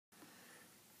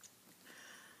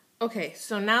Okay,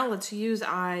 so now let's use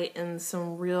I in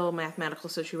some real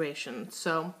mathematical situations.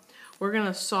 So we're going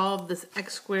to solve this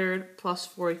x squared plus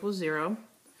 4 equals 0.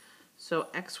 So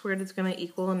x squared is going to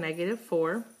equal a negative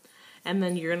 4. And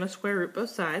then you're going to square root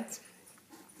both sides.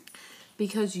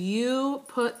 Because you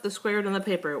put the square root on the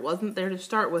paper, it wasn't there to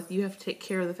start with, you have to take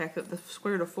care of the fact that the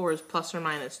square root of 4 is plus or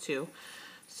minus 2.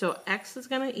 So x is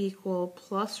going to equal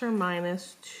plus or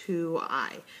minus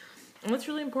 2i. And that's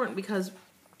really important because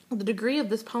the degree of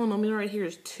this polynomial right here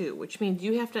is 2, which means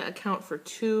you have to account for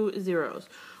 2 zeros.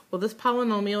 Well, this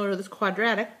polynomial, or this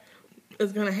quadratic,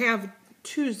 is going to have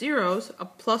 2 zeros, a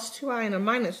plus 2i and a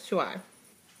minus 2i.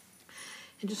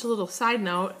 And just a little side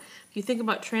note, if you think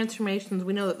about transformations,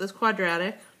 we know that this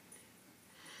quadratic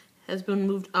has been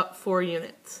moved up 4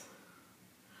 units.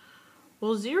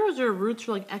 Well, zeros are roots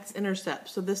for like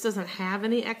x-intercepts, so this doesn't have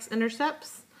any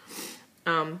x-intercepts.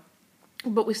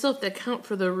 But we still have to account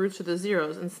for the roots of the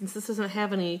zeros, and since this doesn't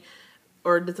have any,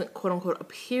 or doesn't quote-unquote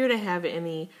appear to have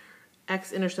any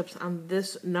x-intercepts on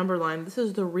this number line, this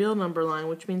is the real number line,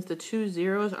 which means the 2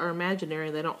 zeros are imaginary,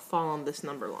 they don't fall on this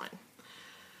number line.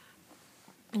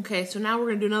 Okay, so now we're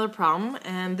going to do another problem,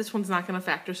 and this one's not going to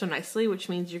factor so nicely, which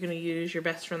means you're going to use your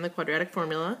best friend, the quadratic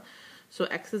formula. So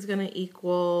x is going to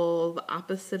equal the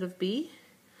opposite of b,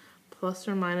 plus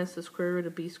or minus the square root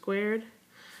of b squared,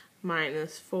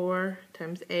 minus 4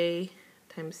 times a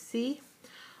times c,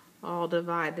 all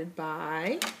divided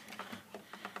by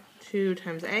 2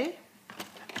 times a.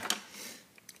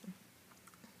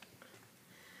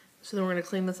 So then we're going to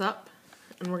clean this up,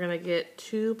 and we're going to get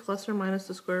 2 plus or minus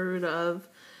the square root of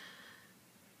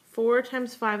 4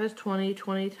 times 5 is 20,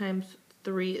 20 times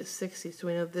 3 is 60. So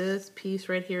we know this piece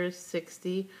right here is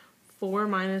 60. 4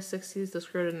 minus 60 is the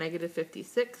square root of negative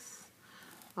 56,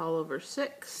 all over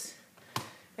 6.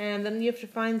 And then you have to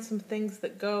find some things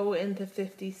that go into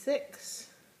 56.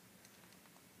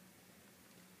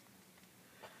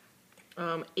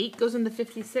 8 goes into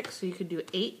 56, so you could do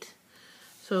 8.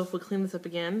 So if we clean this up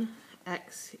again,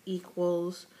 x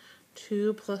equals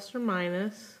 2 plus or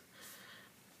minus,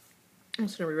 I'm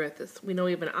just going to rewrite this. We know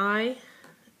we have an I,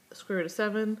 square root of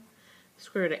 7,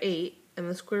 square root of 8, and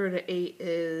the square root of 8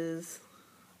 is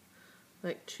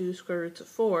like 2 square roots of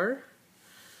 4.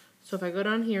 So if I go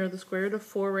down here, the square root of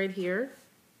 4 right here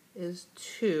is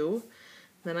 2.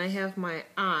 Then I have my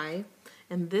I,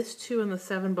 and this 2 and the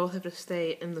 7 both have to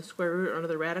stay in the square root under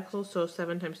the radical, so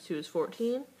 7 times 2 is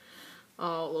 14,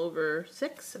 all over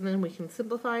 6, and then we can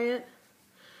simplify it.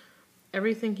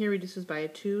 Everything here reduces by a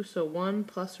 2, so 1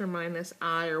 plus or minus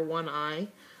I, or 1i,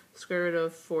 square root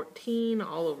of 14,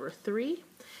 all over 3.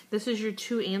 This is your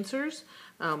 2 answers.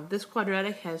 This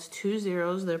quadratic has 2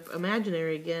 zeros, they're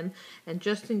imaginary again, and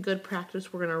just in good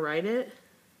practice we're going to write it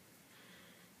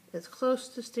as close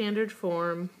to standard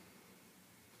form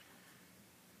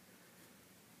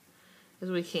as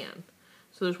we can.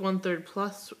 So there's 1/3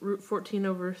 plus root 14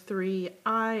 over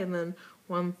 3i, and then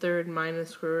 1/3 minus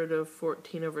square root of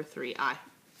 14 over 3i.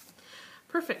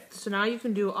 Perfect. So now you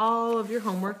can do all of your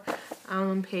homework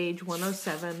on page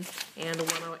 107 and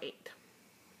 108.